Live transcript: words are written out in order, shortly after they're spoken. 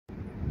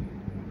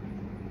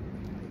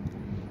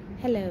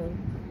Hello,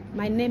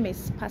 my name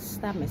is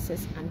Pastor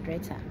Mrs.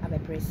 Andreatta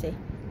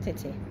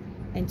Tetteh,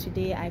 and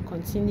today I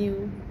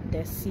continue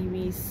the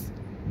series,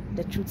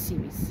 the Truth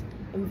series.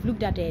 And we've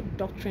looked at the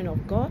doctrine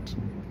of God,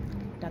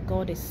 that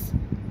God is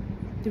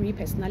three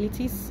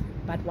personalities,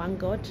 but one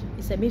God.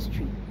 Is a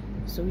mystery,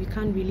 so we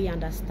can't really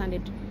understand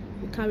it.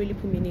 We can't really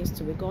put meanings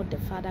to it. God the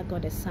Father,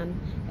 God the Son,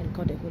 and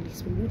God the Holy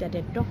Spirit. We looked at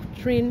the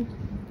doctrine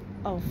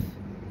of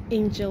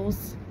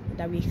angels,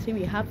 that we see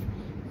we have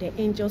the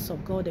angels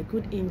of God, the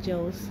good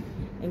angels,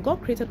 and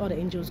God created all the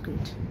angels good,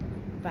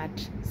 but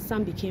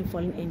some became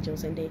fallen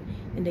angels, and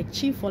the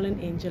chief fallen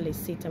angel is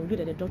Satan. We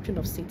looked at the doctrine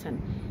of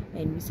Satan,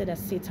 and we said that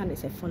Satan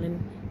is a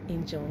fallen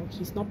angel.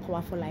 He's not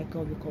powerful like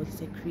God because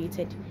he's a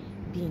created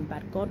being,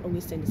 but God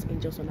always sends his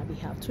angels on our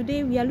behalf.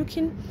 Today we are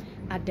looking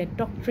at the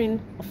doctrine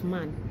of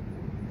man.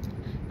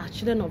 As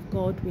children of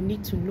God, we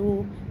need to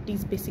know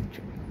these basic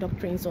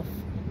doctrines of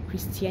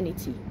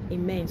Christianity,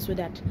 amen, so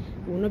that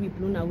we will not be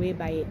blown away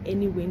by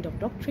any wind of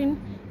doctrine,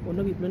 we will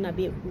not be blown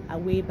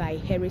away by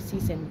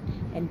heresies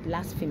and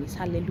blasphemies.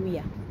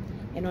 Hallelujah.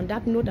 And on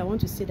that note, I want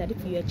to say that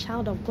if you're a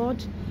child of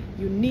God,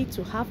 you need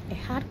to have a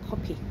hard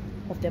copy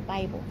of the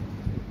Bible.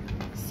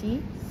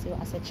 See, so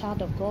as a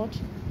child of God,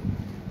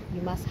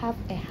 you must have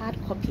a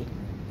hard copy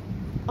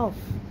of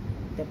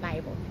the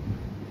Bible.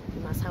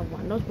 You must have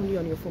one, not only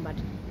on your phone, but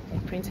a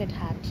printed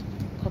hard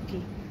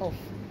copy of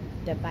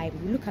the Bible.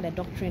 We look at the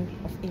doctrine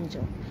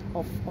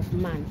of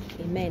man,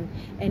 amen.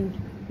 And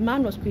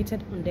man was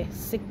created on the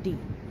sixth day.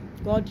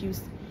 God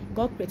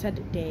created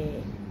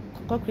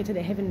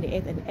the heaven and the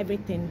earth and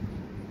everything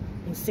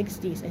in 6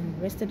 days, and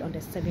rested on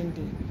the seventh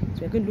day.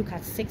 So we're going to look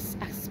at 6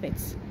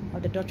 aspects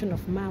of the doctrine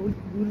of man.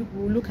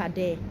 We'll look at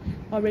the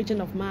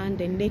origin of man,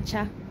 the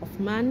nature of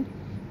man,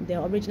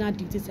 the original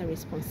duties and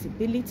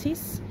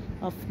responsibilities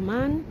of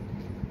man,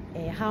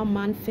 how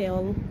man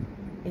fell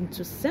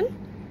into sin,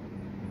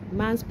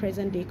 man's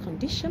present day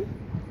condition,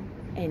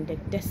 and the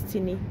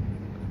destiny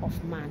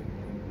of man.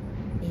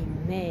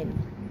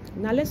 Amen.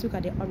 Now let's look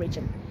at the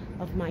origin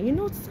of man. You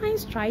know,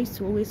 science tries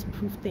to always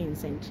prove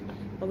things and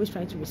always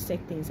try to research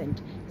things, and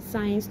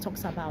science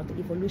talks about the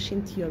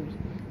evolution theory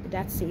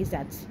that says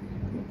that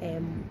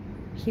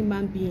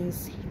human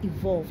beings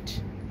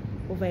evolved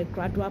over a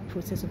gradual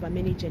process over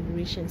many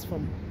generations,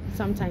 from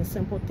sometimes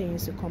simple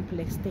things to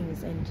complex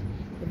things. And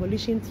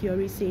evolution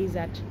theory says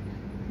that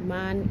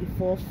man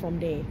evolved from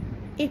the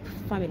ape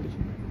family.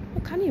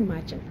 Well, can you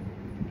imagine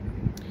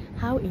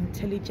how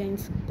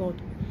intelligent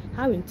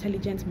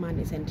man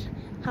is, and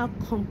how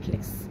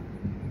complex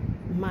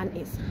man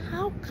is?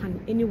 How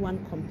can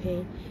anyone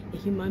compare a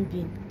human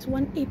being to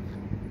an ape?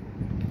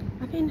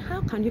 I mean,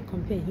 how can you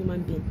compare a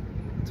human being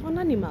to an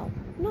animal?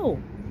 No,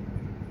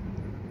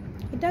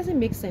 it doesn't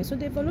make sense. So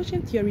the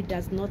evolution theory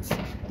does not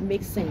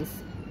make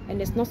sense,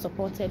 and it's not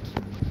supported.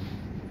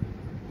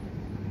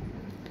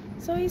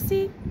 So you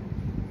see,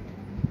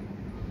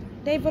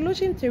 the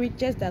evolution theory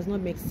just does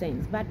not make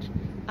sense. But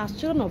as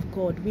children of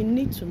God, we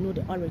need to know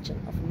the origin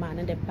of man,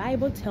 and the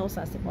Bible tells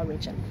us the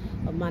origin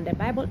of man. The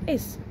Bible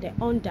is the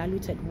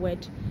undiluted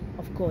word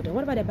of God, and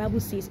whatever the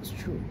Bible says is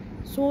true.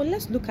 So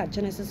let's look at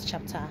Genesis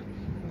chapter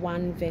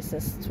 1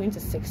 verses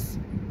 26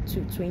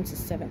 to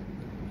 27.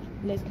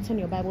 Let's turn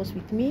your Bibles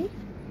with me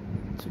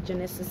to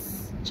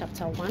Genesis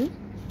chapter 1.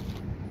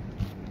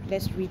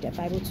 Let's read the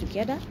Bible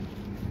together.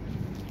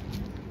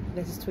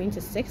 Verses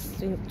 26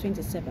 to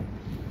 27.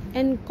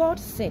 And God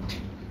said,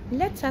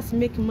 let us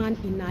make man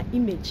in our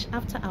image,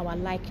 after our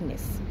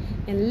likeness,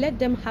 and let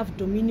them have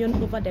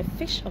dominion over the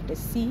fish of the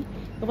sea,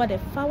 over the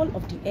fowl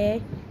of the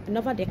air, and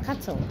over the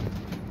cattle,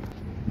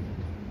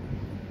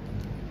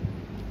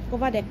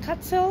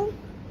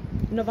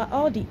 and over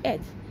all the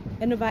earth,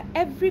 and over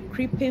every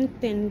creeping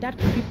thing that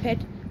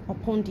creepeth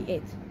upon the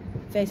earth.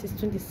 Verses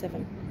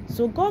 27.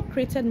 So God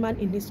created man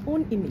in his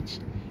own image.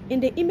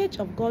 In the image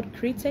of God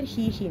created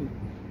he him.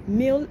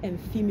 Male and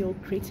female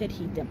created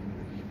he them.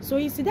 So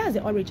you see, that's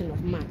the origin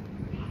of man.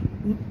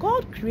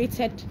 God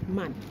created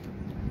man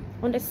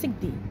on the sixth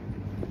day.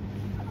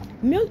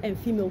 Male and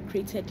female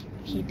created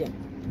he them.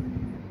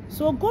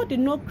 So God did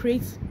not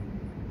create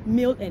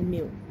male and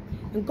male,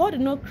 and God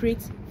did not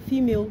create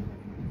female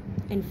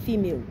and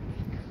female.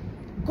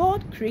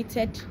 God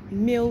created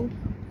male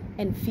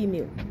and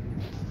female.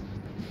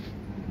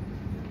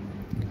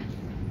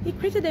 He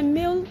created a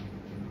male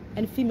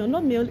and female,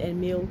 not male and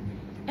male,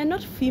 and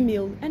not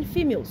female and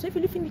female. So if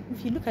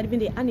you look at even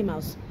the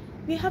animals,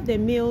 we have the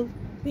male,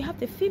 we have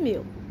the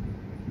female.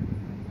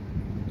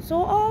 So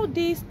all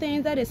these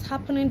things that is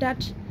happening,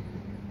 that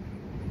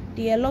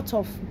there are a lot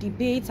of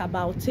debates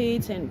about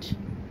it, and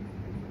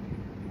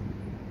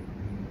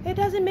it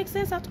doesn't make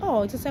sense at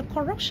all. It is a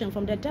corruption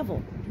from the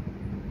devil.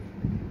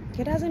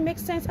 It doesn't make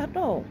sense at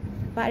all,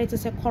 but it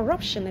is a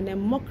corruption and a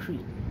mockery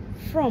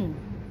from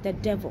the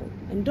devil.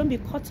 And don't be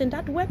caught in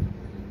that web.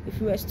 If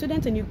you're a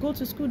student and you go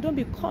to school, don't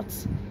be caught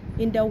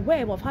in the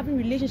web of having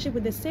relationship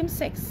with the same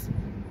sex.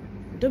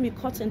 Don't be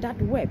caught in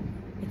that web.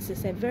 It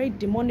is a very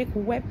demonic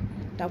web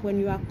that when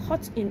you are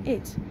caught in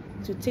it,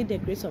 to take the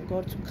grace of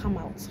God to come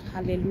out.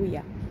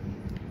 Hallelujah.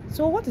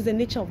 So what is the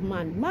nature of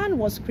man? Man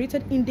was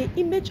created in the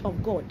image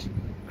of God.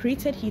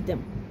 Created he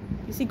them.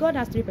 You see, God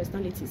has three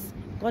personalities.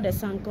 God the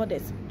Son, God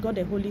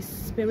the Holy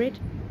Spirit,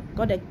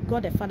 God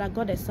the Father,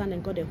 God the Son,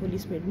 and God the Holy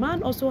Spirit.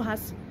 Man also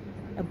has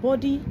a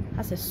body,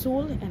 has a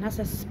soul, and has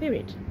a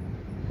spirit.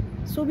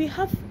 So we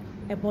have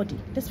a body,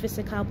 this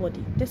physical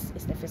body. This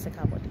is the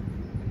physical body.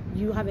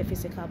 You have a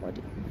physical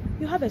body.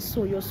 You have a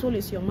soul. Your soul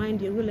is your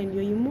mind, your will, and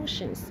your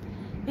emotions.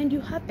 And you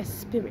have a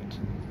spirit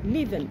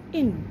living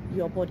in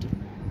your body.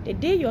 The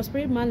day your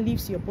spirit man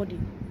leaves your body,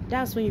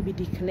 that's when you'll be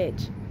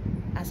declared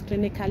as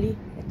clinically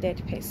a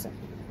dead person.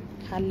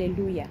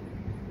 Hallelujah.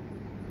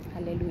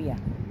 Hallelujah.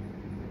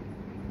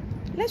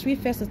 Let's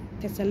read 1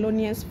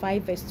 Thessalonians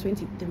 5 verse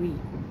 23. 1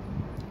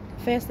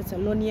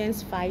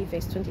 Thessalonians 5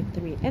 verse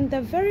 23. And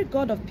the very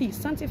God of peace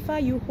sanctify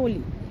you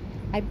wholly.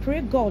 I pray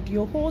God,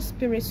 your whole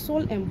spirit,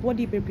 soul, and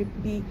body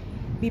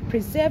be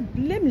preserved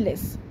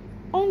blameless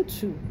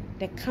unto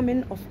the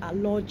coming of our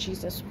Lord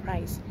Jesus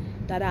Christ.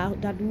 That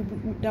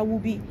will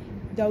be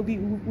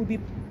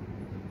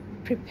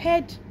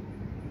prepared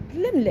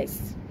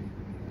blameless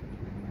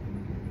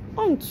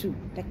unto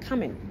the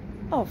coming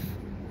of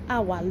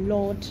our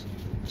Lord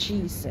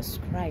Jesus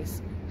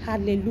Christ.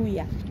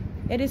 Hallelujah.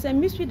 It is a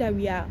mystery that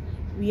we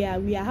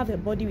have a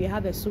body, we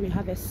have a soul, we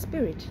have a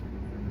spirit,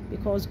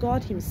 because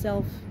God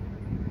himself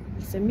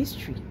is a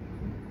mystery,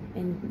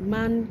 and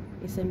man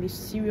is a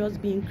mysterious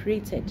being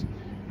created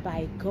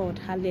by God.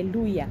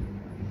 Hallelujah.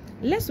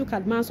 Let's look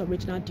at man's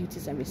original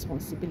duties and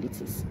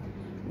responsibilities.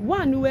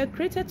 One, we were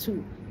created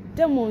to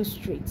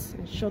demonstrate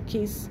and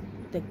showcase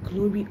the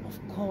glory of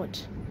God.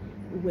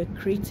 We were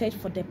created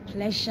for the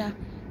pleasure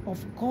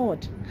of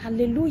God.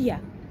 Hallelujah.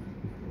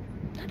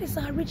 That is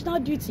our original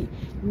duty.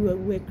 We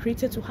were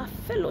created to have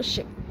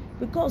fellowship,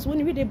 because when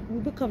you read the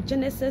book of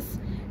Genesis,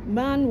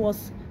 man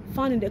was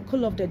found in the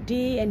cool of the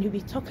day, and he'll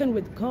be talking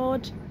with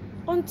God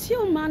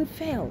until man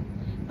fell.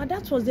 But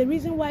that was the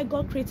reason why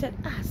God created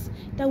us,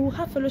 that we'll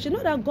have fellowship.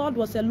 Not that God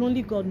was a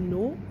lonely God,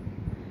 no.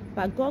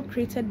 But God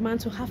created man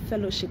to have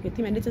fellowship with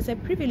him, and it is a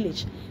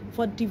privilege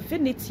for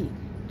divinity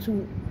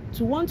to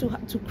want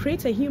to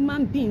create a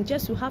human being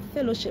just to have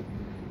fellowship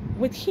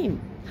with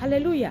him.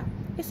 Hallelujah.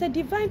 It's a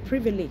divine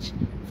privilege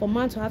for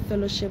man to have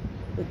fellowship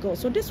with God.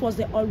 So this was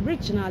the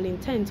original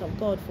intent of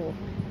God for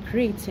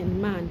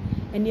creating man.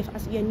 And if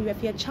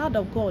you're a child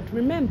of God,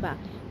 remember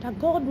that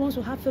God wants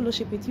to have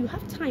fellowship with you.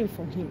 Have time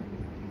for him.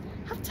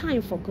 Have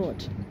time for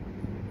God.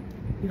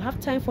 You have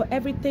time for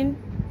everything,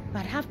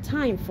 but have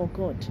time for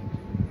God.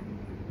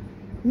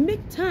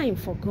 Make time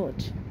for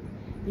God.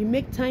 You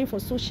make time for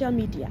social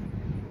media.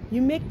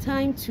 You make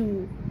time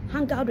to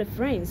hang out with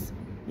friends.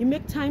 You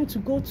make time to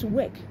go to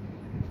work.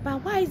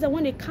 But why is that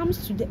when it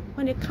comes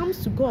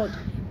to God,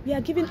 we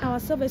are giving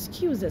ourselves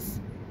excuses?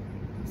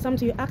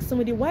 Sometimes you ask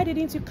somebody, why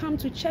didn't you come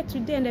to church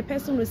today? And the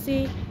person will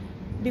say,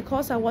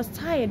 because I was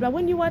tired. But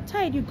when you are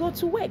tired, you go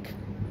to work.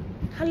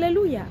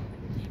 Hallelujah.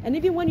 And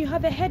even when you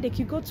have a headache,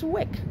 you go to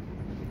work.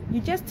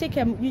 You just take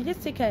a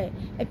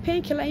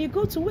painkiller and you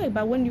go to work.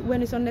 But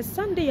when it's on a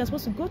Sunday, you're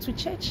supposed to go to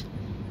church.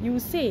 You will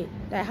say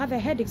that I have a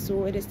headache,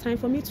 so it is time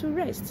for me to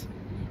rest.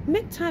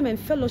 Make time and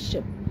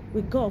fellowship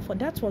with God, for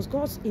that was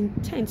God's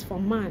intent for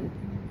man.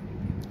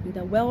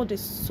 The world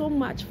is so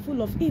much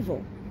full of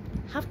evil.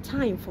 Have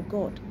time for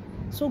God,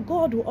 so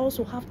God will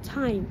also have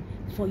time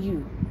for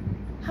you.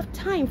 Have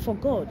time for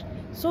God,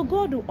 so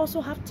God will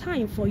also have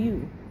time for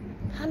you.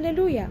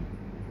 Hallelujah.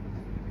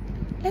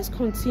 Let's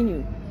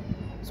continue.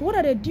 So what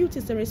are the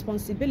duties and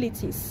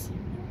responsibilities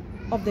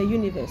of the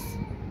universe?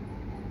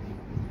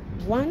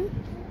 1,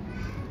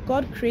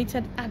 God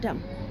created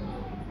Adam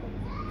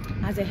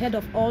as the head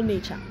of all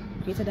nature.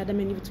 Created Adam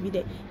and Eve to be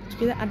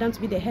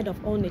the head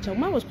of all nature.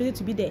 Man was created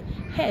to be the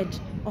head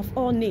of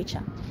all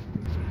nature.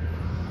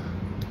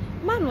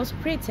 Man was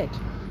created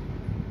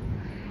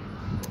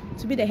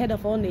to be the head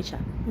of all nature.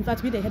 In fact,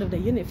 to be the head of the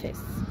universe.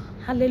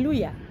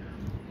 Hallelujah.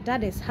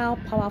 That is how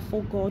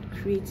powerful God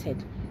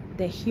created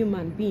the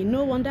human being.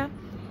 No wonder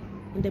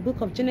in the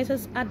book of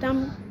Genesis,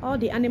 Adam, all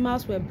the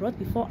animals were brought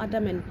before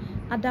Adam, and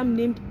Adam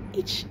named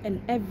each and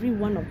every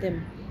one of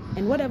them.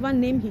 And whatever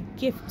name he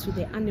gave to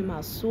the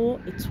animals, so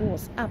it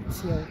was up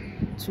till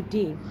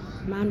today.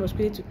 Man was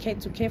created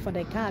to care for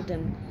the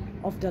garden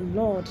of the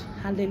Lord.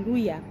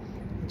 Hallelujah.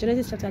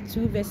 Genesis chapter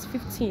 2 verse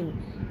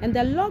 15. And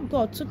the Lord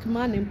God took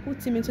man and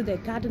put him into the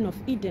garden of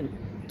Eden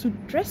to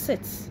dress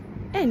it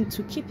and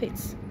to keep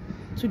it.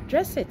 To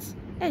dress it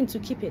and to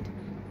keep it.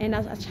 And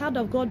as a child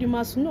of God, you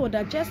must know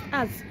that just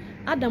as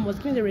Adam was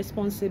given the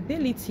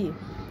responsibility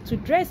to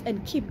dress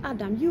and keep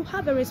Adam, you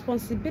have a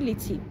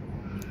responsibility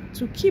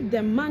to keep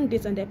the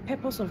mandates and the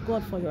purpose of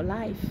God for your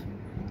life.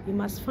 You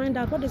must find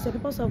out, what is the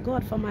purpose of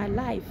God for my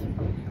life?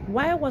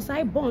 Why was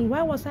I born?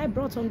 Why was I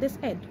brought on this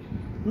earth?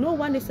 No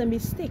one is a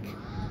mistake.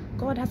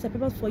 God has a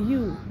purpose for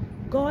you.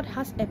 God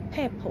has a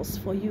purpose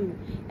for you.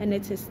 And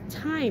it is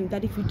time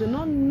that if you do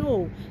not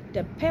know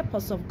the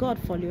purpose of God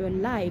for your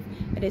life,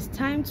 it is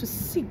time to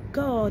seek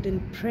God in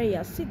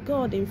prayer, seek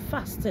God in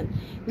fasting.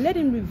 Let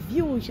him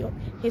reveal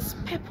his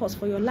purpose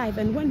for your life.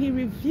 And when he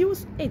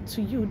reveals it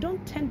to you,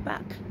 don't turn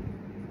back.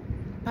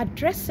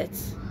 Address it.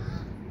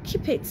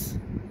 Keep it.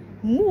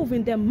 Move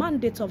in the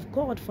mandate of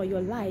God for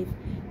your life.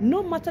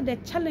 No matter the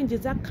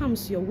challenges that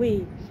comes your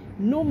way,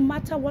 no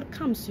matter what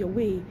comes your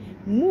way,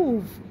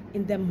 move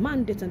in the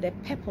mandate and the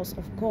purpose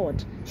of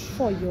God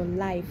for your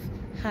life.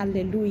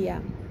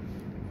 Hallelujah.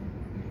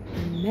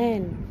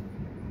 Amen.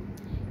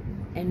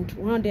 And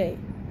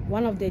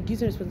one of the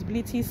duties and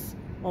responsibilities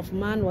of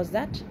man was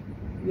that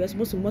we are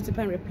supposed to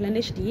multiply and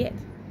replenish the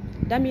earth.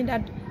 That means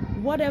that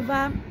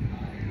whatever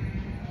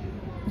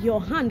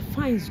your hand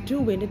finds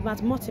doing, it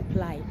must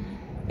multiply.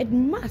 It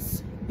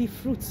must be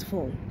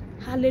fruitful.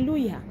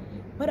 Hallelujah.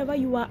 Whatever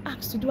you are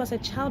asked to do as a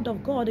child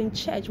of God in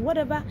church,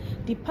 whatever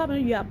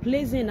department you are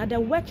placed in, at the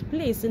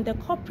workplace, in the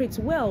corporate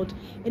world,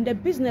 in the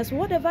business,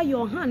 whatever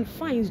your hand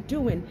finds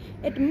doing,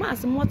 it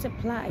must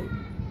multiply.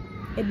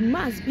 It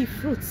must be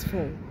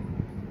fruitful.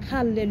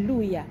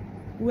 Hallelujah.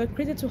 We were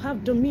created to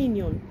have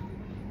dominion.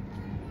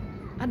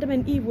 Adam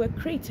and Eve were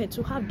created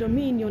to have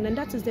dominion, and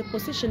that is the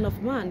position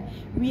of man.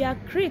 We are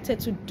created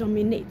to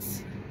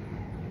dominate.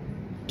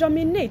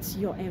 Dominate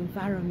your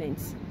environment.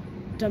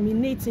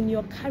 Dominate in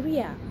your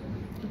career.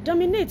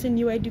 Dominate in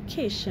your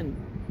education.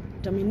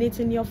 Dominate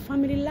in your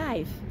family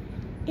life.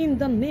 In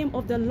the name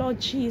of the Lord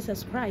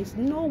Jesus Christ,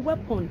 no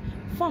weapon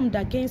formed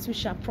against you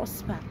shall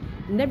prosper.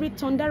 And every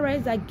tongue that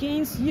rises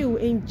against you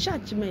in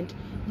judgment,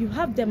 you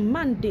have the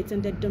mandate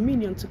and the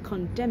dominion to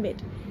condemn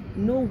it.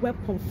 No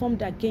weapon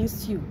formed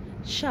against you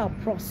shall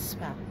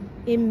prosper.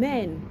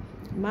 Amen.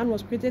 Man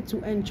was created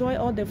to enjoy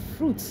all the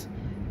fruits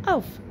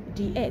of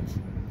the earth.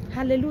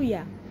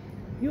 Hallelujah.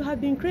 You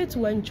have been created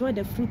to enjoy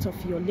the fruit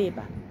of your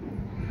labor.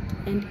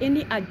 And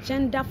any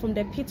agenda from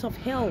the pit of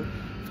hell,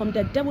 from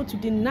the devil to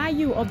deny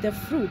you of the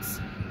fruits,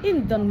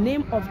 in the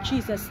name of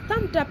Jesus,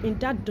 stand up in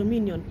that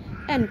dominion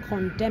and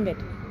condemn it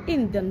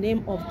in the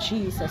name of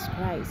Jesus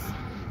Christ.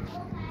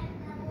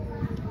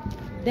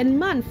 Then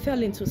man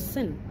fell into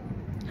sin.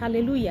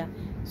 Hallelujah.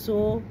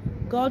 So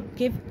God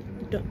gave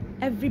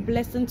every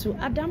blessing to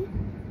Adam,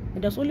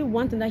 and there's only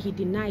one thing that he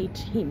denied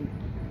him.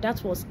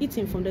 That was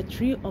eating from the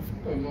tree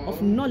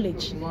of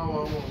knowledge.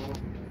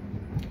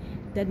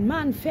 That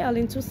man fell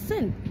into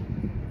sin.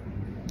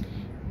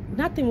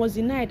 Nothing was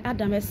denied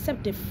Adam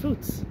except the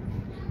fruits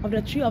of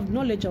the tree of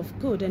knowledge of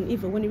good and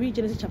evil. When you read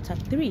Genesis chapter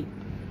 3,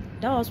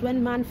 that was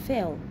when man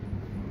fell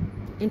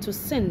into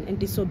sin and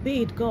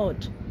disobeyed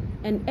God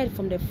and ate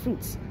from the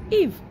fruits.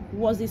 Eve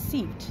was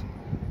deceived,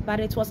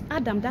 but it was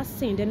Adam that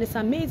sinned. And it's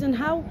amazing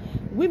how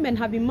women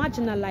have been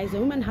marginalized,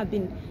 and women have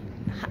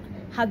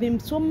been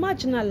so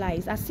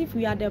marginalized, as if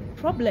we are the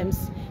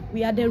problems,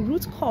 we are the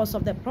root cause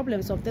of the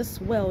problems of this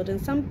world. And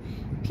some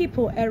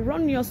people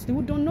erroneously,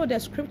 who don't know the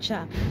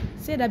scripture,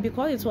 say that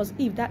because it was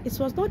Eve, that it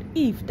was not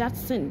Eve that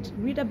sinned.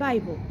 Read the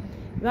Bible.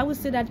 The Bible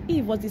said that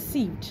Eve was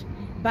deceived,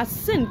 but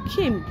sin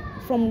came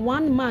from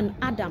one man,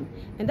 Adam,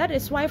 and that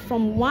is why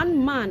from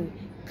one man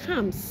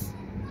comes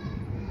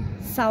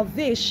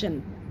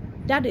salvation.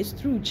 That is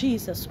through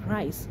Jesus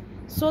Christ.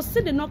 So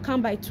sin did not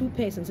come by two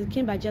persons, it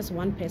came by just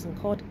one person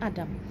called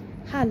Adam.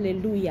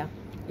 Hallelujah.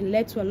 It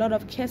led to a lot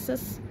of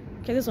curses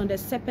on the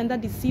serpent that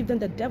deceived them,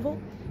 the devil,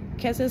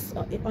 curses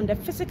on the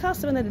physical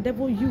serpent that the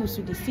devil used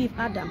to deceive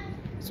Adam.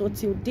 So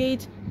till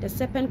date, the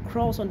serpent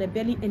crawls on the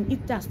belly and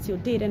it does till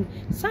date. And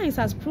science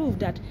has proved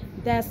that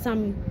there's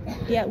some,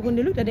 when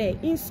they look at the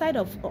inside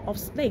of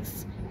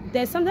snakes,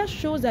 there's some that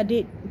shows that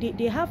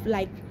they have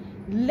like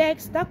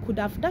legs that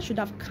should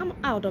have come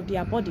out of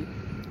their body,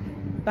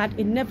 but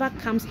it never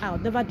comes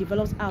out, never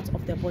develops out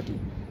of the body.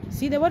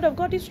 See, the word of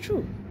God is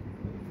true.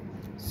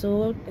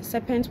 So the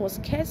serpent was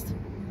cursed,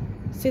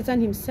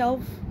 Satan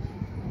himself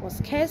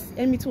was cursed,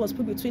 enmity was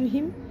put between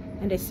him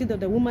and the seed of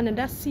the woman, and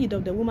that seed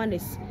of the woman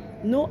is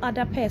no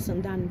other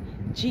person than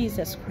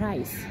Jesus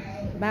Christ.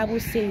 The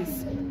Bible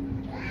says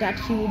that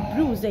he will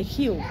bruise the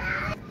heel.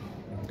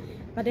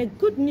 But the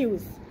good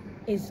news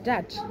is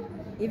that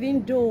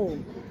even though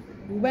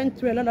we went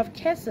through a lot of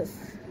curses,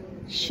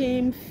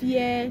 shame,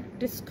 fear,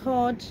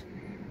 discord,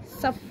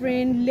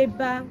 suffering,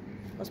 labor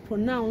was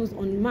pronounced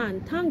on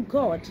man, thank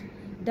God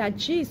that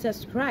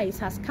Jesus Christ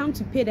has come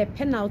to pay the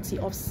penalty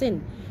of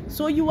sin.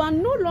 So you are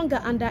no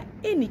longer under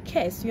any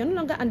curse. You are no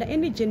longer under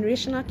any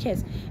generational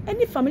curse.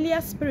 Any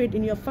familiar spirit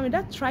in your family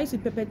that tries to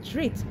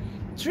perpetrate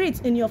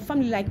traits in your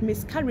family, like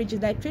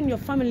miscarriages, like train your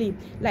family,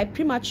 like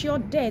premature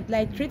death,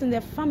 like trait in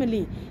the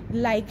family,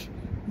 like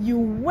you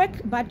work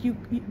but you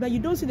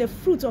don't see the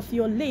fruit of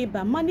your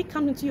labor, money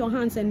comes into your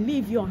hands and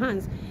leave your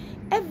hands.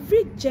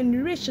 Every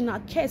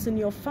generational curse in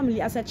your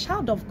family as a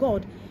child of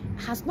God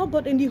has not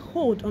got any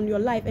hold on your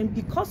life, and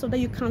because of that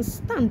you can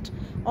stand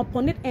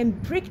upon it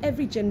and break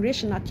every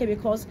generational curse.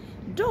 Because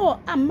though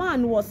a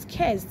man was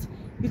cursed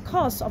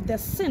because of the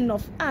sin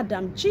of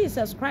Adam,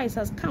 Jesus Christ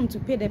has come to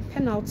pay the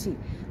penalty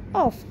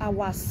of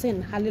our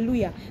sin.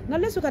 Hallelujah. Now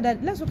let's look at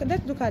that. Let's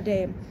look at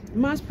the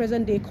man's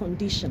present day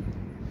condition.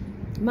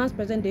 Man's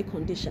present day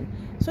condition.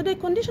 So the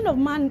condition of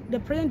man, the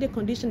present day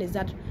condition is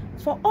that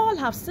for all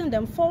have sinned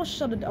and fall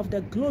short of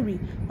the glory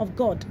of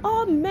God.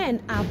 All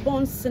men are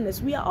born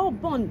sinners. We are all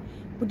born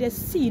with the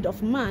seed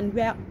of man.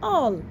 We are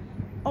all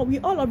we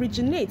all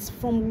originate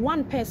from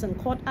one person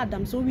called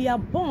Adam. So we are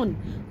born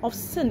of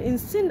sin. In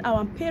sin,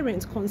 our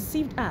parents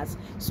conceived us.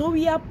 So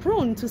we are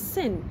prone to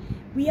sin.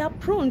 We are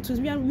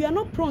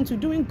not prone to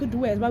doing good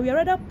works, but we are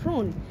rather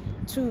prone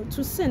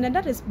to sin. And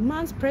that is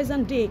man's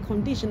present day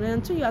condition. And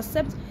until you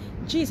accept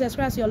Jesus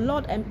Christ, your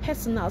Lord and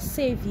personal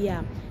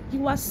Savior,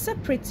 you are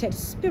separated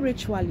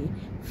spiritually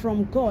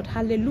from God.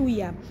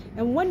 Hallelujah.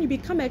 And when you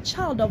become a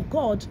child of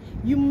God,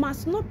 you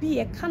must not be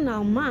a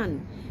carnal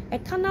man. A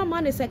carnal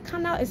man is a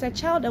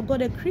child of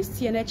God. A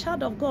Christian, a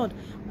child of God,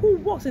 who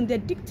walks in the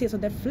dictates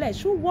of the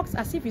flesh, who walks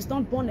as if he's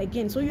not born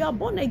again. So you are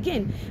born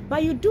again,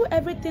 but you do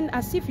everything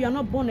as if you are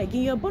not born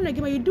again. You are born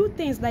again, but you do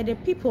things like the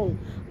people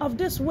of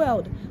this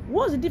world.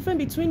 What's the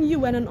difference between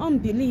you and an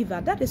unbeliever?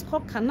 That is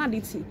called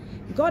carnality.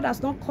 God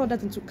has not called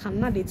that into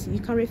carnality. You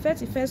can refer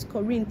to 1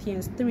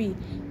 Corinthians 3,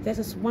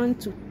 verses 1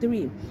 to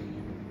 3.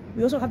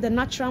 We also have the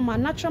natural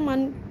man.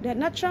 The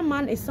natural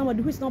man is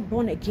somebody who is not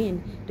born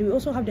again. Then we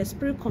also have the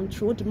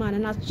spirit-controlled man.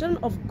 And as children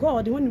of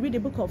God, when you read the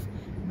book of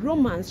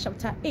Romans,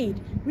 chapter 8,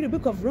 read the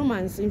book of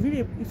Romans, if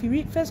you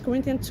read 1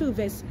 Corinthians 2,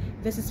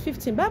 verses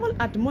 15, the Bible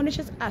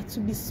admonishes us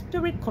to be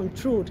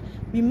spirit-controlled.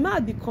 We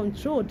must be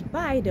controlled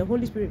by the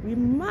Holy Spirit. We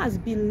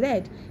must be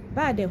led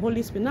by the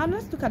Holy Spirit. Now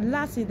let's look at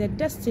lastly the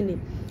destiny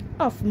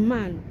of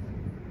man.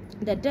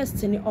 The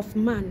destiny of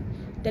man.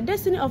 The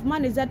destiny of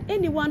man is that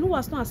anyone who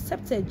has not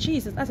accepted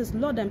Jesus as his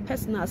Lord and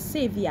personal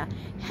Savior,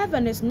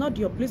 heaven is not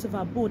your place of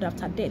abode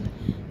after death.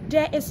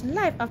 There is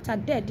life after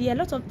death. There are a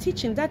lot of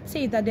teachings that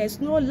say that there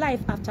is no life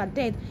after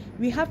death.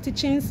 We have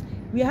teachings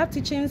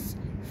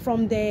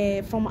from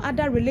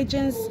other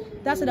religions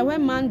that say that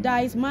when man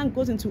dies, man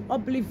goes into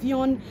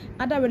oblivion.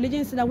 Other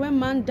religions say that when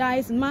man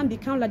dies, man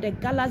becomes like the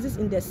galaxies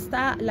in the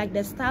star, like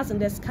the stars in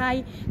the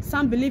sky.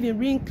 Some believe in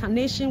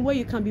reincarnation, where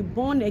you can be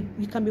born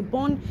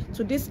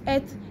to this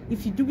earth.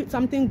 If you do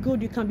something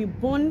good, you can be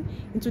born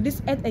into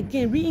this earth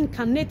again,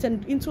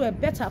 reincarnated into a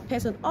better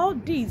person. All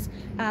these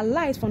are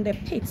lies from the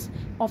pits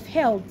of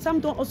hell.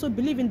 Some don't also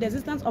believe in the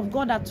existence of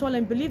God at all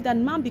and believe that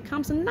man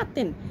becomes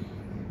nothing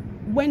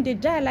when they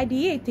die, like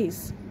the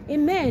atheists.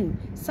 Amen.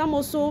 Some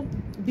also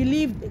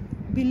believe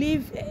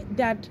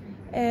that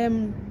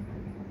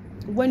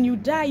when you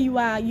die, you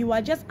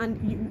are just,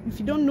 and if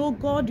you don't know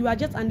God, you are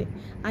just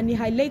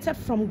annihilated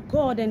from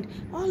God, and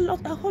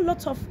a whole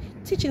lot of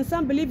teaching.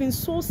 Some believe in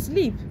soul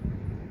sleep,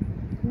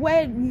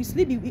 where we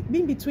sleep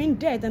in between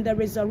death and the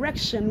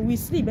resurrection. We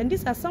sleep, and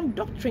these are some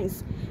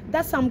doctrines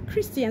that some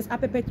Christians are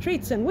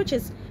perpetrating, which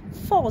is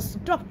false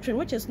doctrine,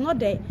 which is not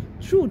the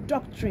true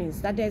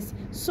doctrines, that there's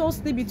soul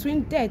sleep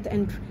between death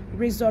and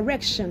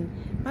resurrection.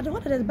 But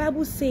what does the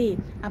Bible say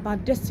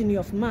about destiny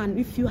of man?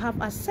 If you have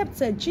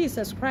accepted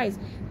Jesus Christ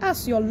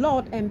as your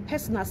Lord and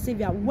personal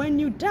Savior, when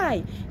you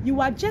die,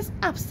 you are just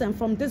absent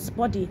from this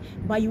body,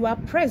 but you are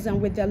present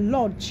with the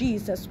Lord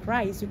Jesus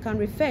Christ. You can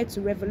refer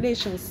to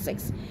Revelation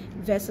 6,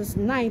 verses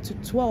 9 to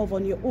 12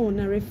 on your own,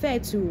 and refer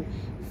to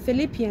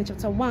Philippians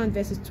chapter 1,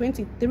 verses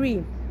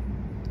 23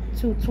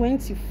 to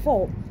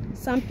 24.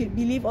 Some people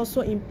believe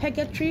also in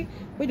purgatory,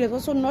 which is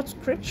also not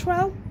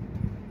scriptural.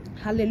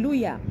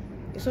 Hallelujah.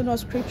 It's not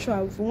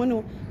scriptural. If you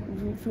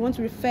want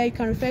to refer, you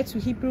can refer to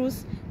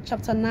Hebrews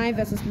chapter 9,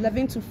 verses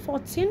 11 to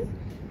 14.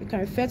 You can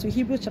refer to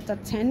Hebrews chapter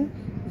 10,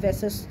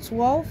 verses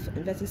 12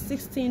 and verses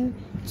 16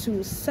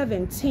 to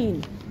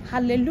 17.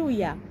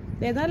 Hallelujah.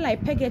 There's not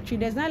like purgatory.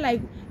 There's not like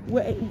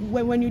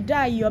when you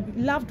die, your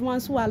loved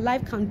ones who are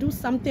alive can do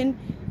something,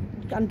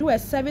 can do a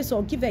service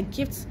or give a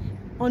gift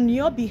on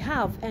your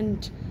behalf,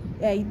 and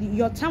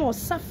your time of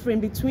suffering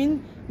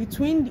between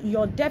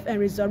your death and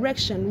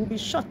resurrection will be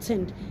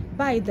shortened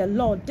by the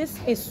Lord. This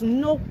is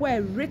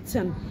nowhere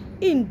written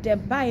in the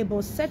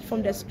Bible. Search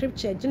from the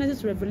scripture,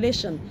 Genesis,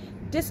 Revelation.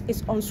 This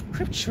is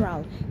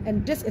unscriptural,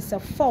 and this is a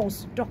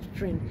false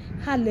doctrine.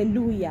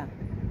 Hallelujah.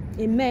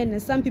 Amen.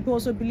 And some people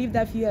also believe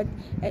that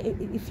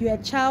if you're a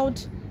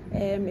child,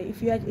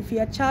 if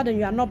you're a child and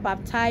you are not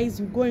baptized,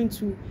 you go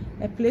into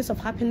a place of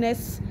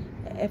happiness.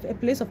 A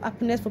place of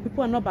happiness for people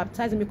who are not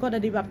baptized, and because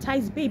they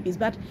baptize babies.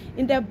 But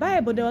in the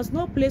Bible, there was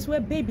no place where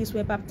babies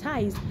were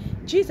baptized.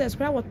 Jesus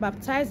Christ was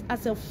baptized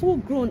as a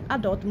full-grown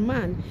adult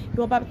man. He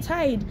was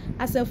baptized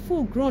as a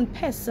full-grown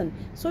person.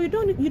 So you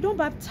don't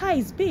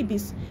baptize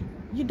babies.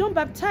 You don't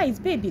baptize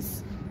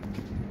babies.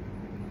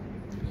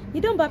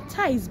 You don't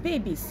baptize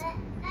babies,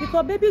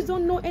 because babies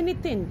don't know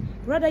anything.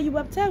 Rather, you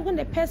baptize when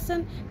the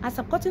person has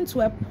gotten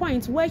to a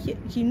point where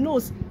he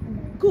knows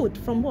good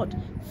from what?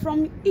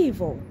 From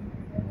evil.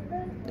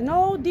 And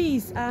all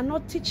these are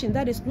not teaching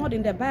that is not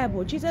in the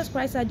Bible. Jesus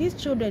Christ said, these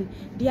children,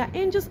 their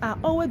angels are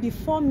always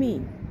before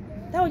me.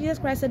 That's what Jesus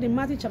Christ said in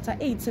Matthew chapter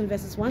 18,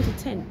 verses 1 to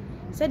 10.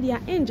 He said, their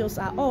angels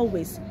are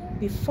always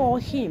before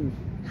him.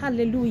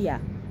 Hallelujah.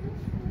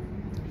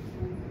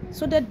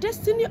 So the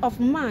destiny of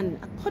man,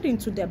 according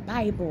to the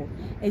Bible,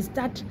 is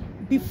that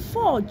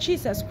before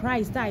Jesus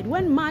Christ died,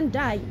 when man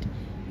died,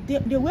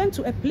 they went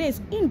to a place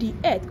in the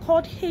earth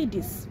called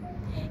Hades.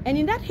 And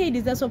in that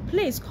Hades, there's a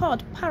place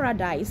called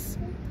paradise.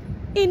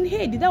 In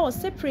Hades, that was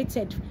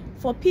separated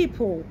for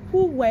people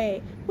who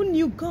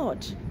knew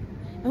God.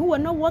 and who were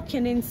not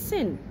walking in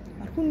sin,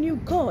 but who knew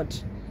God.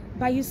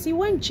 But you see,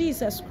 when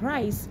Jesus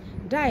Christ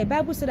died, the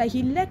Bible said that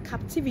he led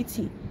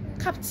captivity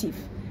captive.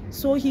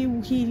 So he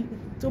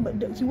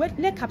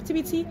led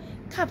captivity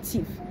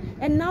captive.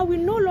 And now we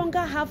no longer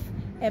have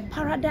a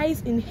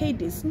paradise in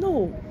Hades.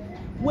 No.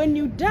 When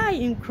you die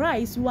in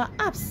Christ, you are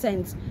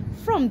absent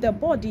from the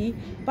body,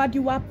 but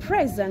you are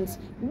present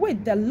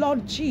with the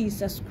Lord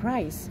Jesus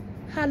Christ.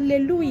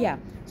 Hallelujah.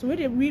 So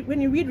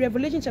when you read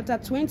Revelation chapter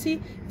 20,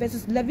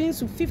 verses 11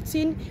 to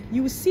 15,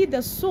 you will see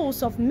the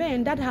souls of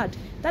men that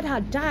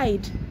had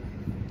died.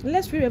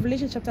 Let's read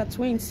Revelation chapter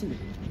 20.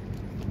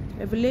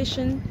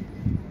 Revelation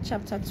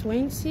chapter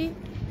 20.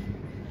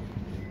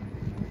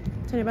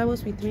 Turn your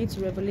Bibles with me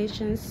to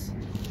Revelations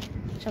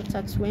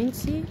chapter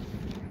 20.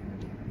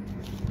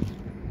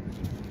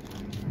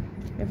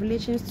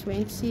 Revelations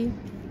 20,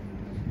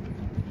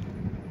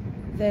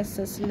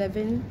 verses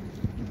 11.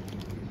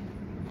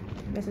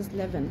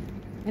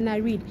 And I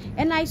read,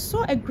 "And I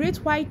saw a great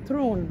white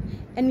throne,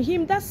 and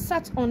him that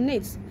sat on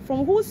it,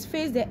 from whose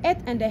face the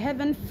earth and the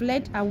heaven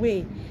fled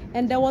away,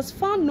 and there was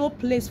found no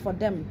place for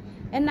them.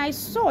 And I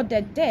saw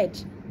the dead,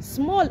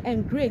 small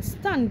and great,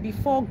 stand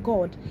before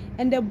God,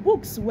 and the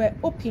books were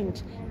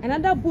opened.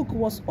 Another book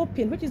was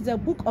opened, which is the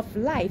book of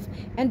life,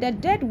 and the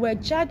dead were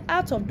judged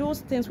out of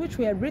those things which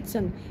were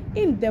written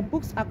in the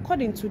books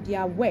according to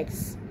their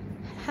works."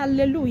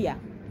 Hallelujah.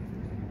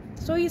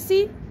 So you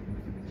see,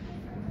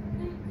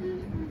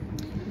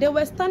 they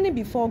were standing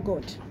before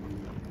God.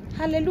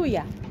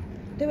 Hallelujah.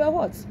 They were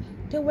what?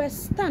 They were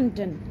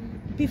standing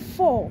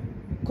before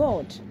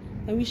God.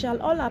 And we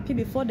shall all appear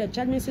before the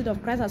judgment seat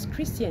of Christ as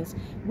Christians,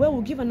 where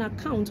we'll give an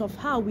account of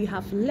how we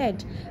have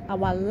led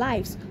our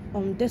lives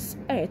on this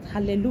earth.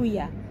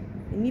 Hallelujah.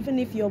 And even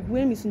if your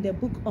name is in the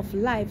book of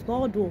life,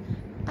 God will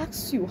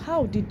ask you,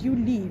 how did you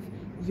live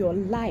your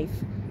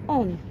life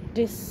on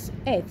this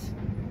earth?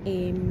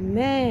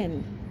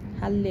 Amen.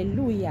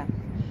 Hallelujah.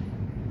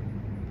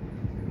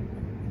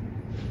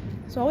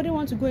 So I wouldn't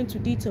want to go into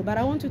detail, but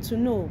I want you to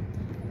know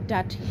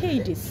that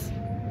Hades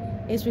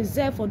is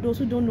reserved for those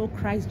who don't know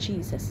Christ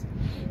Jesus.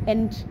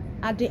 And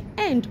at the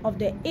end of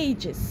the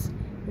ages,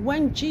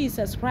 when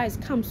Jesus Christ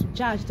comes to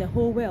judge the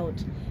whole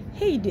world,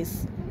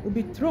 Hades will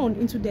be thrown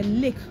into the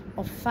lake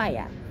of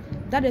fire.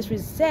 That is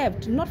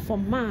reserved not for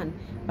man,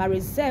 but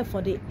reserved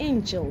for the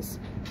angels,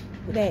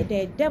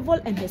 the devil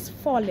and his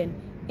fallen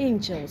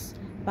angels.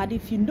 But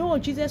if you know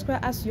Jesus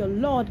Christ as your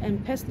Lord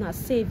and personal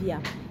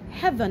Savior,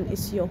 heaven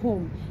is your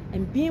home,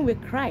 and being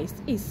with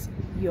Christ is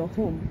your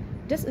home.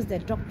 This is the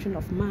doctrine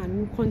of man.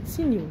 We'll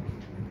continue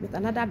with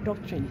another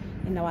doctrine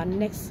in our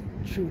next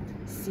truth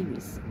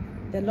series.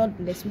 The Lord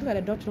bless you. Look at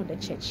the doctrine of the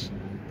church.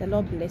 The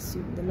Lord bless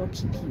you. The Lord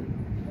keep you.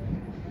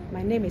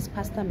 My name is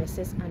Pastor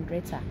Mrs.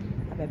 Andreatta,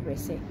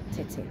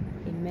 Tetteh.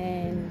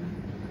 Amen.